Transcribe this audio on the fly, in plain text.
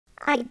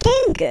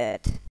again good.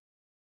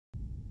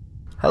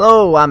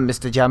 Hello, I'm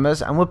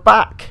MisterJammers, and we're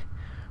back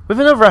with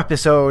another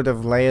episode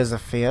of Layers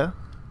of Fear.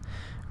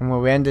 And where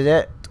we ended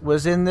it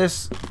was in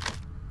this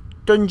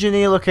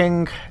dungeony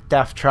looking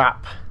death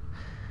trap.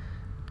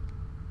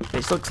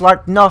 It looks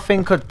like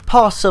nothing could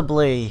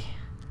possibly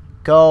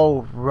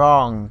go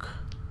wrong.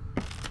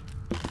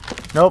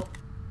 Nope,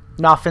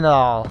 nothing at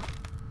all.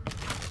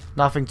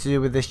 Nothing to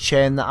do with this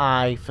chain that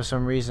I, for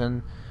some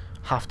reason,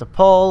 have to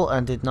pull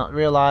and did not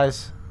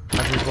realise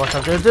that is what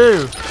I'm going to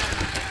do.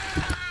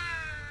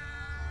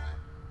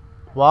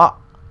 What?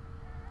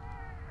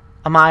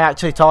 Am I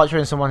actually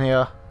torturing someone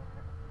here?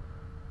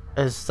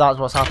 Is that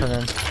what's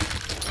happening?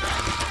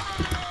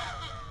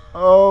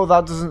 Oh,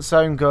 that doesn't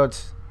sound good.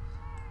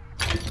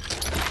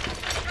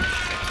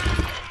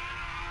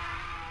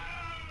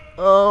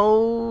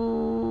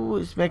 Oh,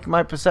 it's making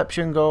my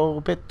perception go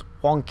a bit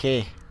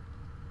wonky.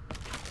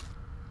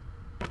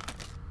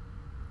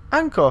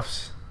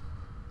 Handcuffs.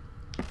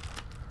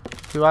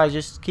 Do I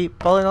just keep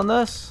pulling on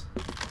this?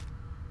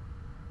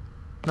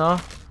 No?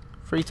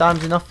 3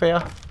 times enough for you?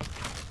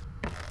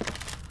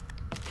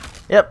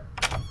 Yep.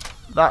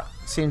 That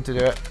seemed to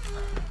do it.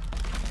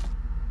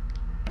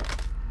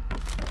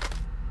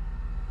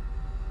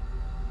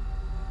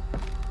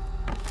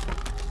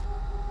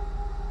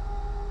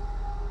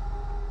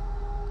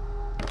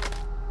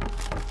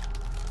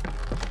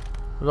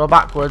 We go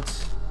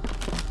backwards.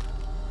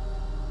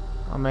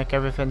 I'll make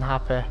everything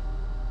happy.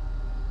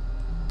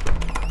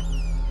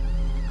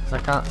 Because I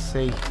can't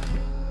see.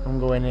 I'm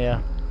going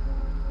here.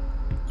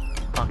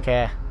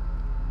 Okay.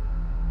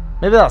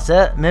 Maybe that's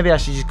it. Maybe I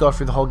should just go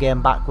through the whole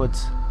game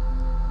backwards.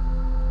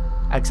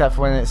 Except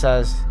for when it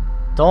says,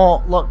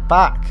 don't look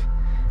back.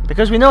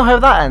 Because we know how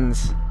that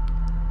ends.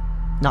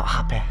 Not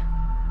happy.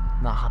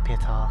 Not happy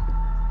at all.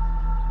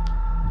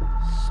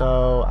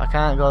 So, I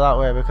can't go that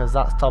way because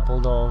that's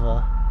toppled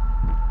over.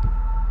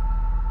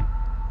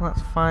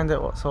 Let's find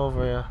out what's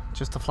over here.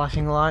 Just a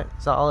flashing light?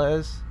 Is that all it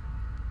is?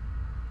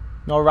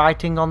 No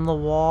writing on the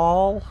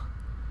wall?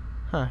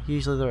 Huh,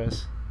 usually there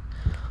is.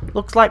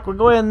 Looks like we're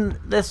going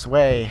this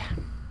way.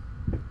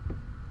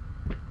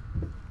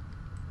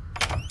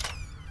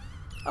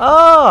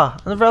 Ah!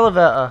 Another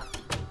elevator.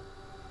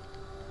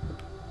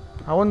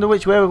 I wonder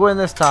which way we're going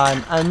this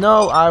time. I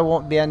know I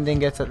won't be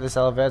ending it at this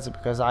elevator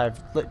because I've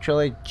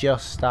literally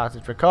just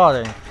started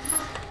recording.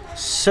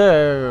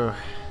 So...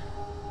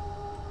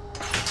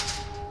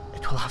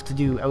 we'll have to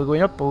do. Are we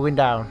going up or going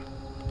down?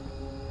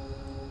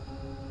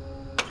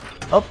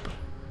 Up.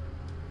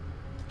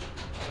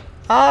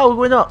 Ah, we're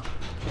going up.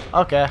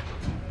 Okay. I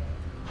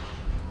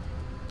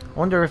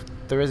wonder if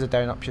there is a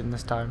down option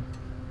this time.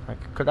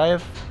 Like, could I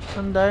have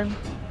gone down?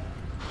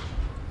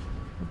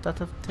 Would that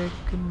have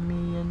taken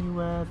me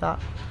anywhere? That.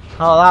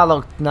 Oh, that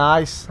looked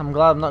nice. I'm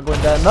glad I'm not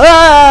going down.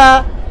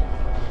 Ah!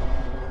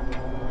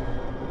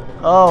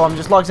 Oh, I'm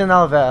just locked in an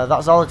elevator.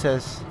 That's all it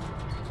is.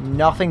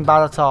 Nothing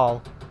bad at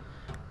all.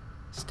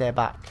 Stay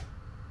back.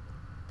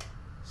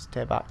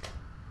 Stay back.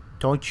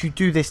 Don't you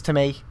do this to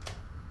me.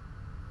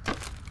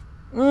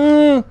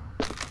 No.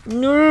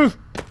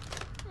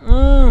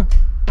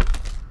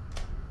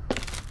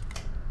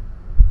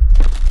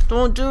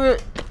 Don't do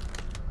it.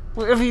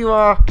 Wherever you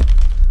are.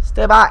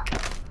 Stay back.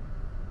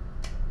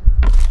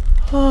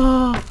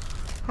 Oh,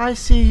 I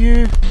see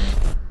you.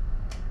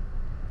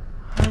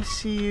 I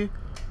see you.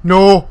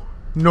 No.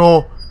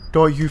 No.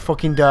 Don't you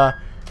fucking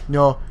dare.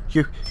 No.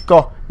 You.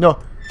 Go. No.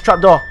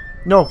 Trapdoor.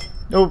 No,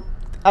 no,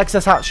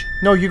 access hatch.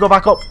 No, you go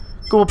back up.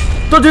 Go up.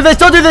 Don't do this,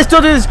 don't do this,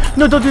 don't do this.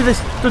 No, don't do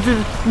this, don't do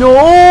this.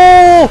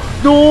 No,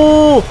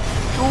 no.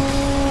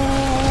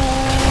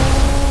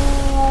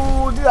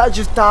 Oh, did I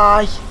just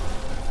die?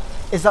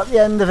 Is that the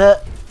end of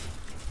it?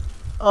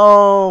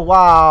 Oh,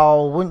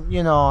 wow. Wouldn't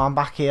you know, I'm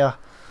back here.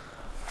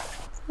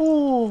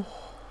 Oh.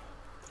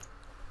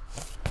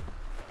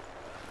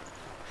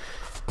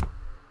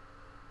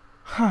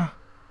 Huh.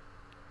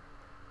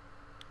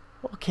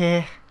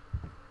 Okay.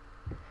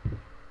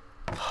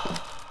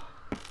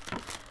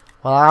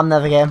 Well, I'm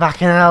never getting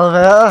back in an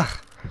elevator.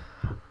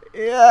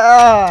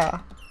 Yeah,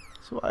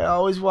 that's what I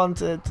always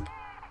wanted.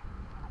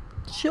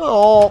 Shut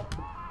up.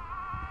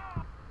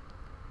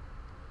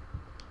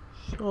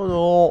 Shut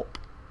up.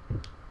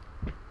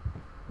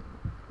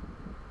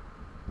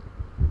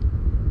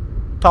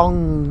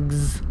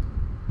 Tongs.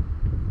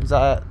 Is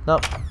that it?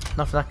 Nope.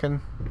 Nothing I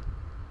can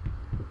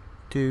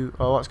do.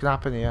 Oh, what's gonna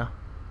happen here?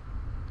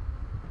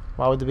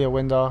 Why would there be a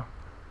window?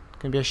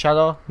 Gonna be a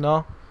shadow?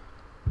 No.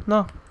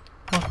 No.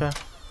 Okay.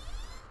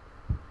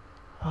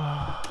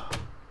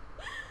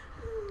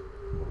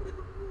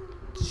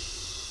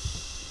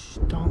 Shh,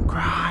 don't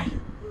cry.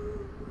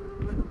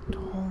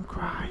 Don't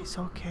cry. It's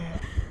okay.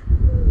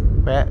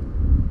 Wait.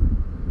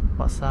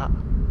 What's that?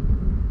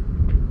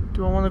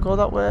 Do I want to go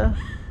that way?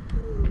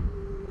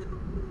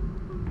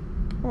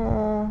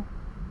 Oh.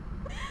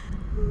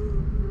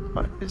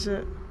 What is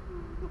it?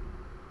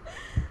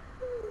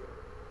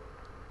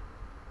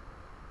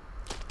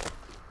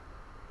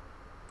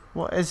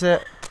 What is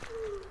it?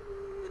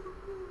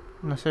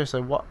 No,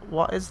 seriously,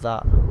 what is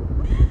that?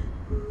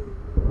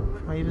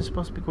 I even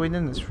supposed to be going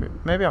in this room?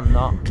 Maybe I'm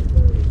not.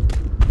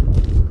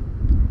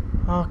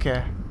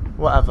 Okay,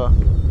 whatever.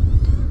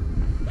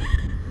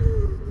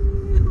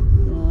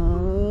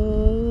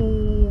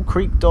 Ooh,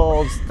 creak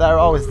doors, they're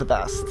always the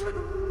best.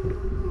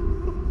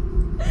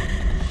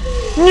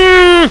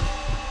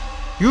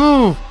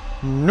 You!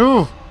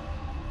 No!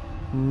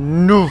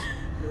 No!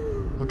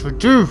 What do I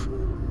do?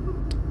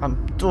 I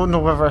don't know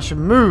whether I should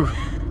move.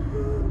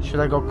 Should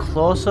I go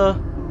closer?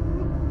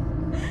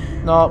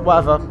 No,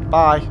 whatever.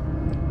 Bye.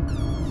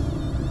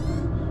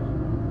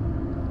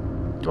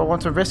 Do I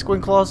want to risk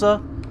going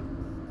closer?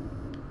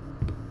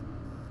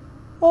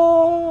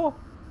 Oh!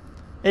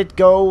 It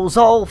goes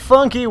all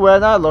funky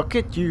when I look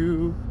at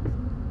you.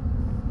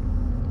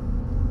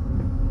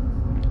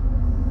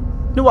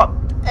 You know what?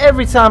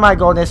 Every time I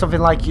go near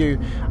something like you,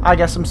 I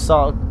get some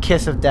sort of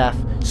kiss of death.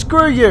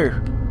 Screw you!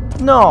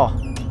 No!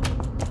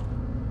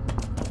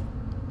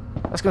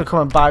 That's gonna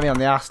come and bite me on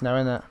the ass now,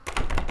 isn't it?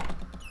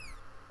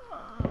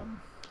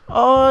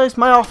 Oh, it's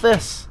my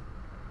office!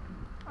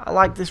 I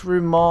like this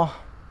room more.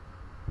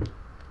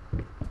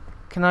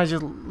 Can I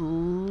just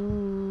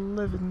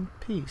live in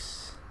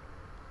peace?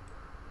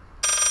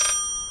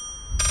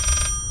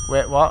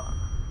 Wait, what?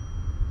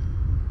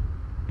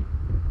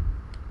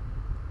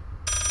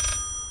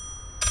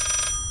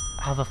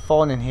 I have a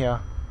phone in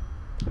here.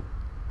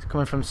 It's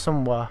coming from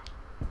somewhere.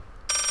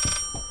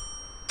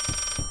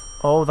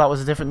 Oh, that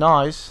was a different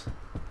noise.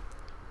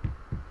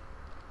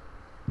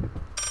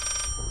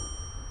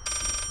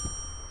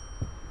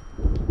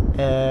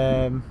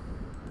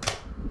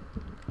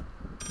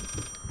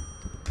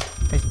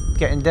 It's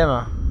getting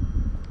dimmer.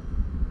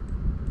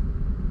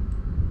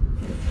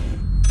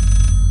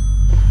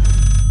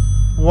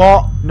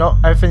 What? No,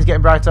 everything's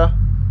getting brighter.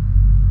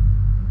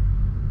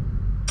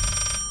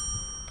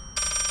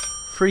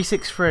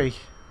 363.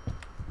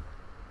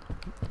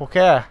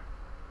 Okay.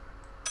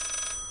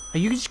 Are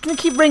you just gonna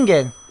keep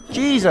ringing?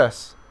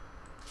 Jesus.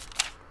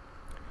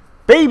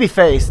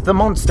 Babyface, the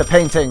monster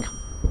painting.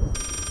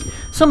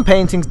 Some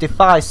paintings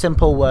defy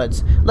simple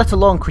words, let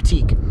alone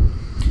critique.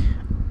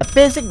 A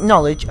basic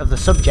knowledge of the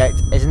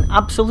subject is an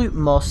absolute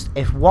must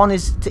if one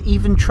is to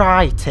even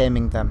try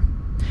taming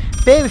them.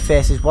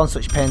 Babyface is one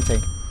such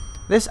painting.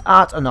 This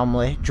art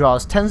anomaly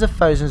draws tens of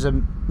thousands of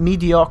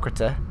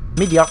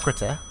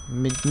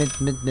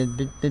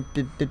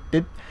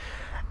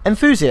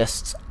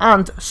enthusiasts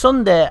and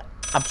Sunday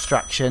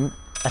abstraction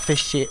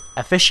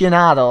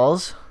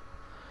aficionados.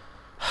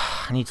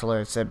 I need to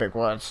learn to say big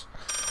words.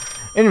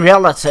 In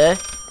reality,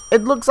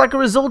 it looks like a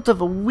result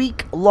of a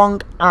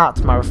week-long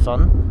art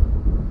marathon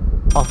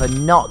of a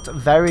not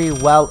very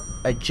well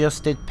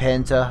adjusted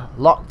painter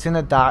locked in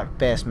a dark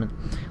basement.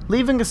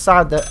 Leaving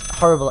aside the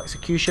horrible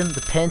execution,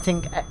 the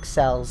painting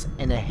excels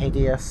in a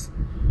hideous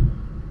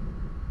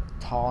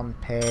torn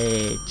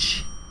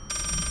page.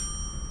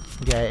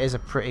 Yeah, it is a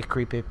pretty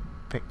creepy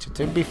picture.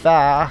 To be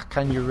fair,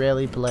 can you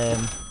really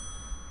blame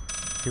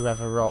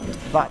whoever wrote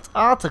that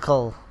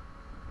article?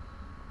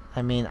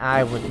 I mean,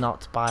 I would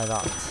not buy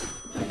that.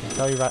 I can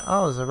tell you right.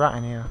 Oh, there's a rat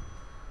in here.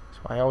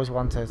 That's what I always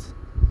wanted.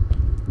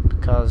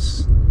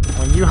 Because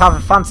when you have a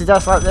fancy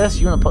desk like this,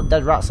 you want to put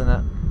dead rats in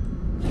it.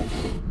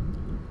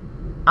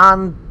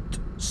 And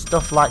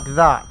stuff like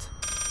that.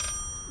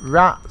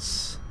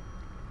 Rats.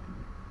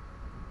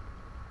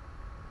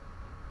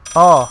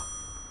 Oh.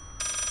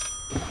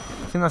 I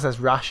think that says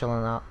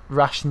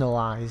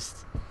rationalized.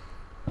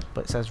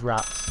 But it says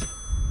rats.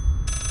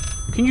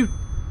 Can you...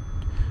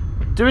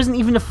 There isn't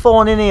even a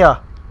phone in here.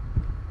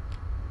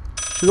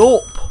 Shut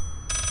up.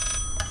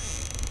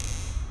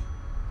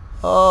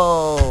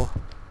 Oh.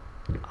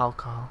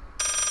 Alcohol.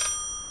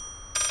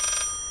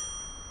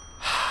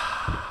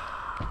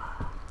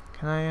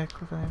 Can I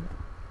click on it?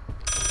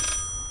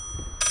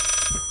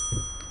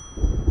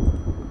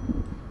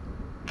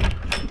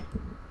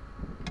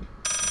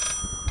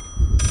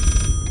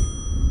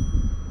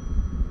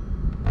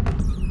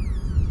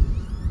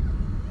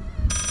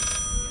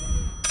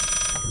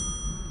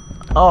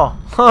 Oh,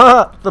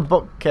 the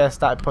bookcase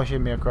started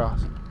pushing me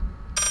across.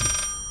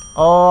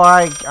 Oh,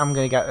 I'm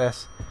gonna get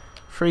this.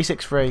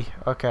 363.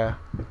 Okay.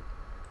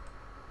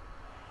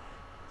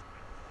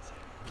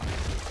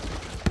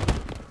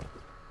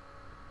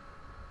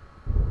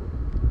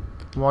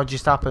 What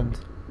just happened?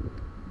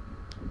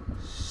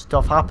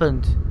 Stuff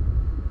happened.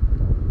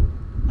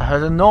 I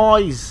heard a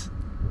noise.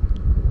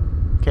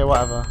 Okay,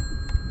 whatever.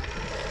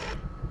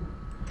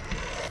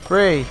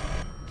 3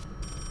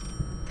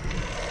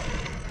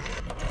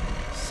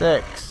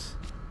 6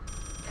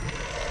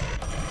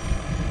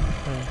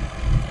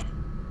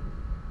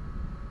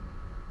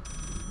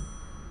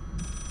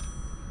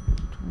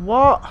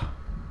 What?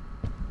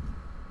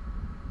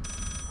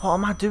 What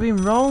am I doing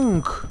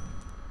wrong?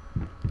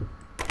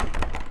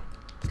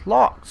 It's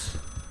locked.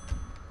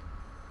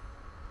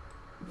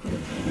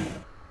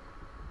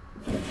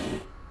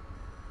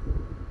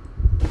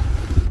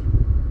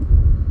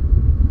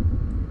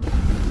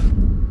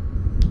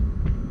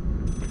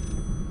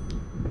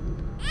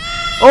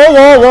 Oh,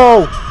 whoa,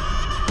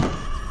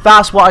 whoa!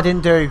 That's what I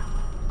didn't do.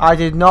 I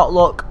did not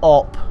look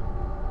up.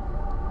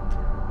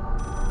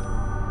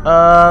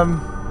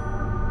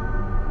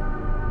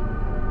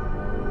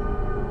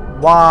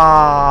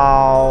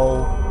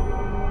 Wow.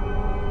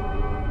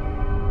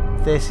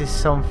 This is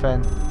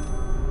something.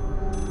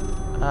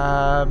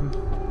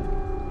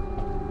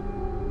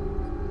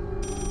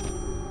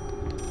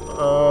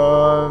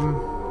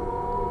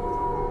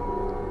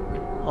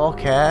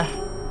 Okay.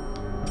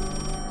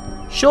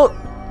 Shut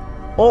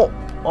up.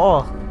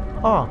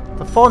 Oh,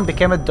 the phone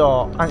became a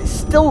door and it's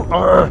still...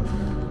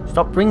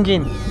 Stop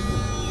ringing.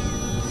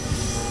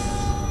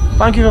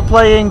 Thank you for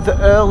playing the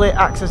early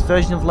access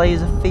version of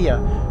Layers of Fear.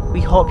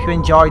 We hope you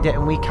enjoyed it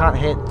and we can't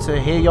wait to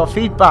hear your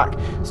feedback.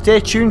 Stay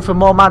tuned for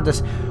more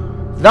madness.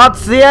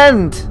 That's the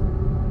end!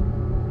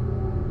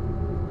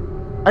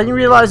 I didn't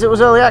realise it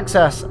was early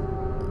access.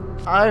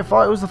 I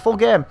thought it was the full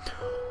game.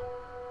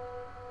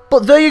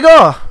 But there you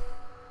go!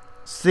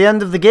 It's the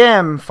end of the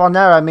game for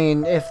now. I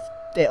mean, if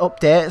it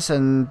updates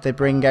and they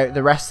bring out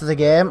the rest of the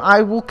game,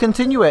 I will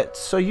continue it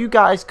so you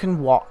guys can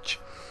watch.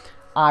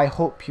 I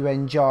hope you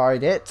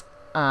enjoyed it,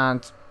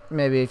 and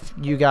maybe if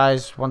you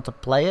guys want to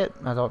play it,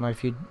 I don't know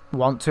if you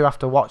want to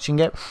after watching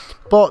it,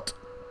 but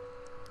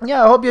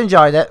yeah, I hope you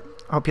enjoyed it.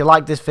 I hope you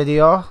liked this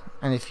video,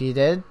 and if you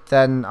did,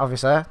 then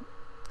obviously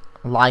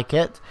like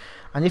it,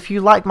 and if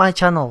you like my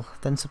channel,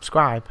 then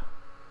subscribe,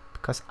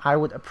 because I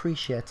would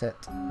appreciate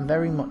it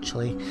very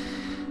muchly.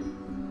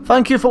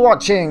 Thank you for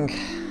watching.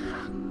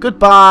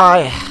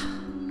 Goodbye.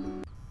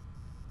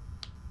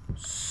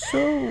 So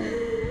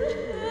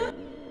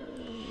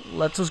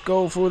let us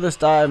go through this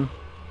time.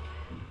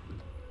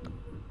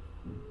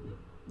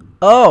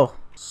 Oh,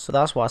 so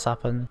that's what's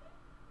happened.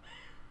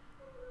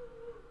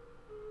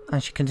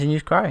 And she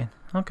continues crying.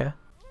 Okay.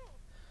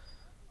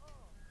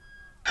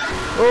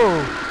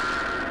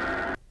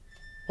 Oh.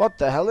 What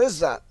the hell is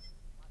that?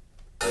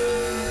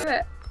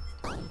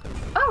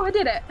 Oh, I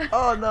did it.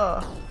 Oh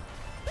no.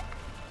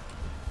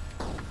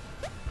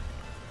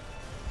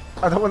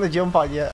 I don't want to jump on you.